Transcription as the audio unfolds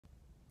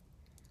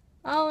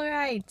All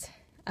right.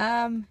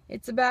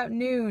 It's about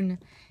noon,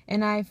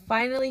 and I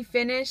finally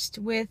finished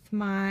with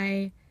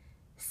my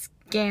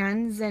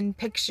scans and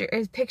picture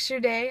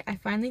day. I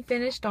finally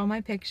finished all my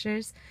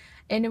pictures,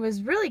 and it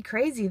was really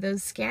crazy.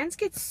 Those scans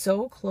get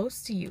so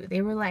close to you.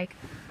 They were like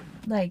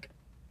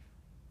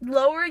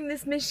lowering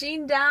this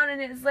machine down,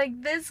 and it's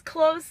like this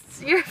close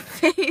to your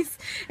face,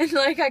 and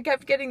like I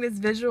kept getting this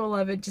visual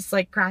of it just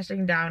like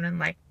crashing down and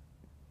like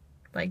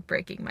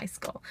breaking my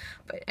skull,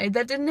 but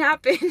that didn't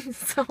happen.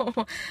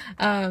 So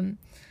I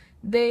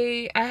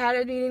had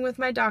a meeting with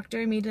my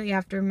doctor immediately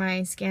after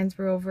my scans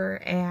were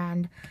over,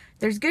 and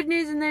there's good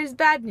news and there's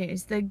bad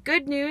news. The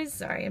good news,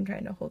 sorry, I'm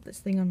trying to hold this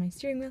thing on my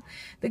steering wheel.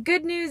 The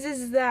good news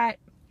is that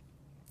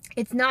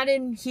it's not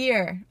in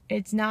here.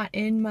 It's not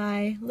in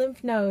my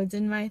lymph nodes,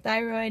 and my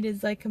thyroid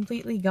is like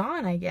completely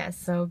gone, I guess.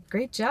 So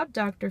great job,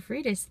 Dr.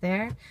 Friedis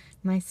there,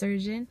 my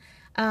surgeon.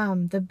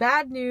 The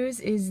bad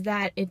news is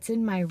that it's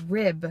in my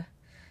rib.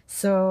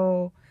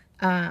 So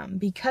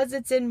because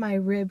it's in my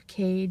rib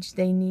cage,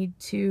 they need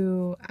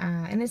to,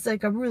 and it's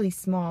like a really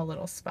small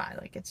little spot.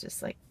 Like it's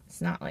just like, it's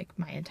not like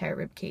my entire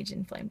rib cage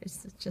inflamed.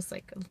 It's just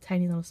like a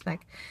tiny little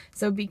speck.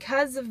 So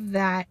because of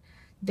that,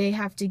 they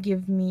have to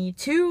give me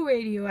 2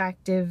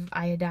 radioactive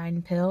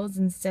iodine pills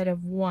instead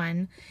of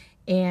 1.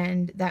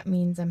 And that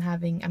means I'm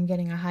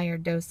getting a higher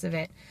dose of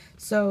it.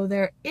 So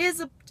there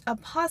is a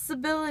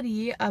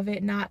possibility of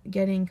it not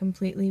getting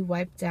completely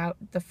wiped out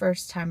the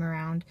first time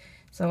around.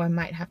 So I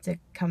might have to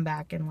come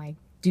back and like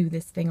do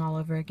this thing all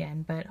over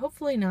again, but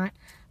hopefully not.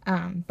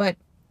 But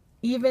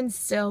even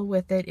still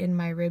with it in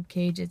my rib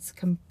cage, it's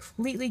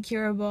completely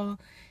curable.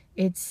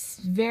 It's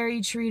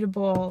very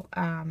treatable.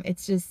 And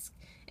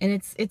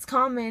it's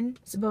common,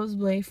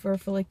 supposedly, for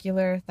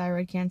follicular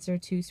thyroid cancer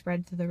to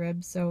spread to the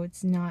ribs, so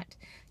it's not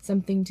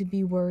something to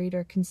be worried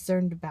or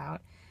concerned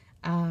about.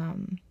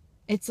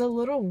 It's a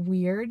little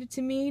weird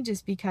to me,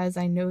 just because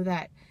I know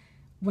that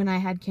when I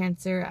had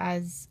cancer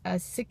as a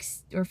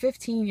 6 or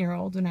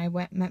 15-year-old, when I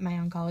met my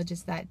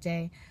oncologist that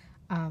day,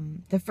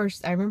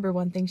 I remember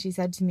one thing she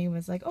said to me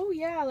was like, oh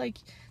yeah, like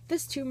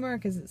this tumor,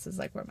 because this is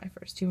like where my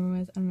first tumor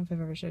was. I don't know if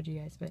I've ever showed you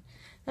guys, but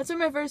that's where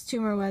my first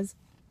tumor was.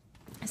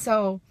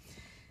 So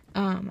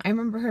I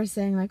remember her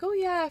saying like, oh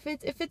yeah,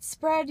 if it's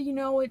spread,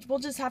 we'll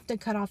just have to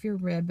cut off your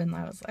rib. And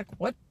I was like,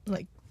 what?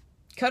 Like,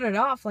 cut it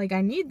off? Like,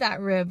 I need that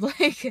rib.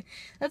 Like,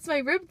 that's my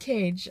rib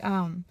cage.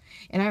 And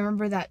I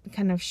remember that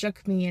kind of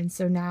shook me. And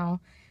so now,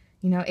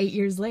 8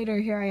 years later,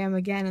 here I am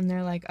again, and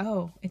they're like,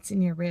 oh, it's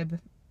in your rib.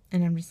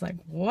 And I'm just like,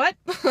 what?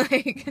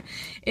 Like,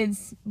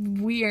 it's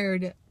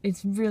weird.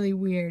 It's really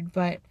weird.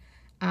 But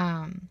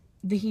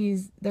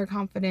they're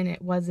confident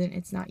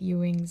it's not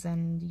Ewing's,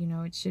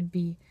 and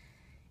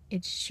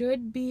it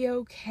should be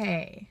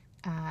okay.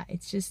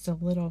 It's just a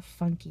little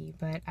funky,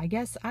 but I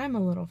guess I'm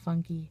a little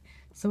funky,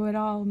 so it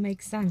all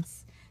makes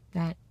sense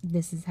that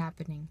this is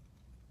happening.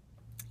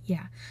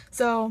 Yeah,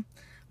 so,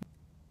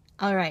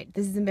 alright,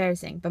 this is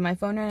embarrassing, but my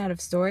phone ran out of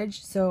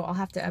storage, so I'll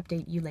have to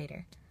update you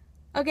later.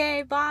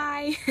 Okay,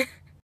 bye!